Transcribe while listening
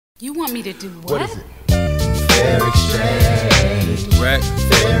You want me to do what? What is it? Fair exchange. Right.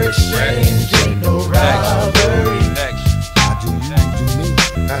 Fair exchange. Ain't no robbery. I do you, do me.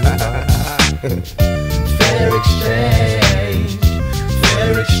 Fair exchange.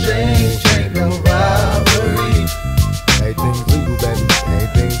 Fair exchange. Ain't no robbery. Everything's legal, baby.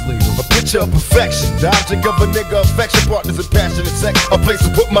 Everything's legal. A picture of perfection. The object of a nigga affection. Partners in passionate sex. A place to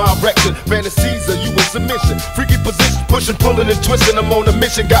put my erection. Fantasies are you in submission. Freaky position. Pushing, pulling, and twisting. I'm on a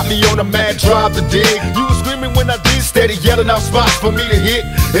mission. Got me on a mad drive to dig. You was screaming when I did. Steady yelling out spots for me to hit.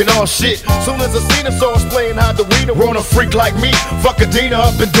 And all shit. Soon as I seen her, so I was playing hide the wiener. On a freak like me. Fuck a Dina.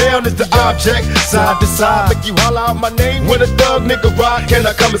 Up and down is the object. Side to side. Make you holler out my name. When a thug nigga ride. Can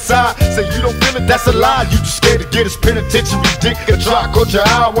I come inside? Say you don't feel it. That's a lie. You just scared to get his penitentiary dick. A try. Caught your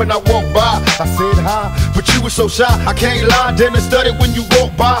eye when I walked by. I said hi. But you was so shy. I can't lie. Damn it studied when you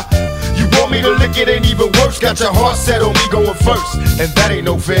walk by. You want me to lick it, ain't even worse. Got your heart set on me going first, and that ain't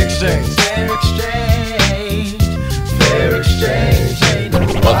no fair exchange. Fair exchange, fair exchange, ain't no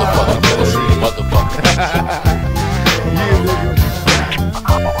Motherfucker, motherfucker. Yeah, nigga.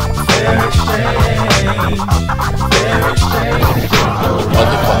 Fair exchange, ain't no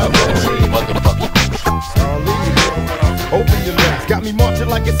Motherfucker. Open your lips, got me marching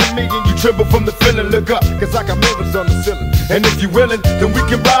like it's a million. You tremble from the feeling, look up, cause I got mirrors on the ceiling. And if you willing, then we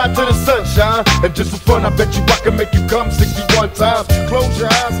can ride to the sunshine. And just for fun, I bet you I can make you come 61 times. Close your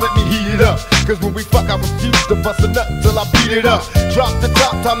eyes, let me heat it up. Cause when we fuck, I refuse to bust a nut till I beat it up. Drop the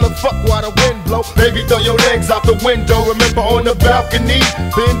top, time to fuck while the wind blow. Baby, throw your legs out the window. Remember on the balcony,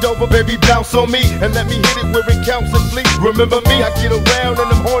 bend over, baby, bounce on me. And let me hit it where it counts and fleet. Remember me, I get around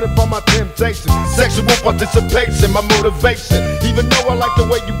and I'm haunted by my temptation. Sexual participation, my motivation. Even though I like the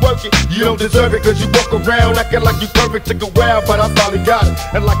way you work it, you don't deserve it. Cause you walk around acting like you perfect. Took a while, but I finally got it.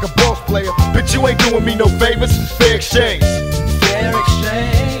 And like a boss player, bitch, you ain't doing me no favors. Fair exchange. Fair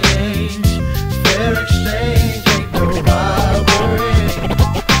exchange. Fair exchange. Ain't no robbery.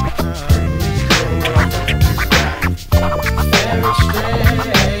 Fair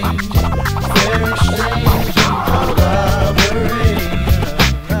exchange. Fair exchange. Ain't no robbery.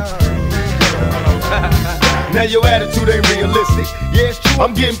 Now your attitude ain't realistic. Yeah, it's true,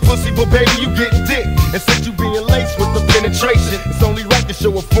 I'm getting pussy, but baby, you getting dick. And since you being laced with the penetration, it's only right to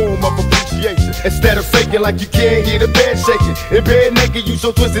show a form of appreciation. Instead of faking like you can't hear the bed shaking. In bed naked, you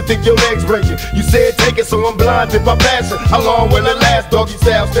so twisted, think your legs breaking. You said take it, so I'm blinded by passion. How long will it last? Doggy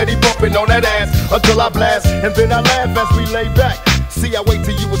style, steady bumping on that ass until I blast. And then I laugh as we lay back. See, I wait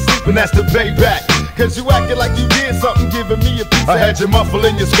till you was sleeping, that's the payback. Cause you acted like you did something, giving me a piece. I had you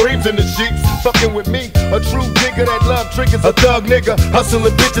muffling your screams in the sheets, fucking with me. A true nigga that love triggers, a thug nigga,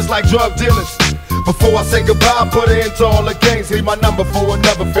 hustling bitches like drug dealers. Before I say goodbye, put it into all the games. Here's my number for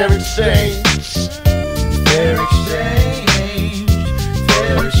another fair exchange. Fair exchange.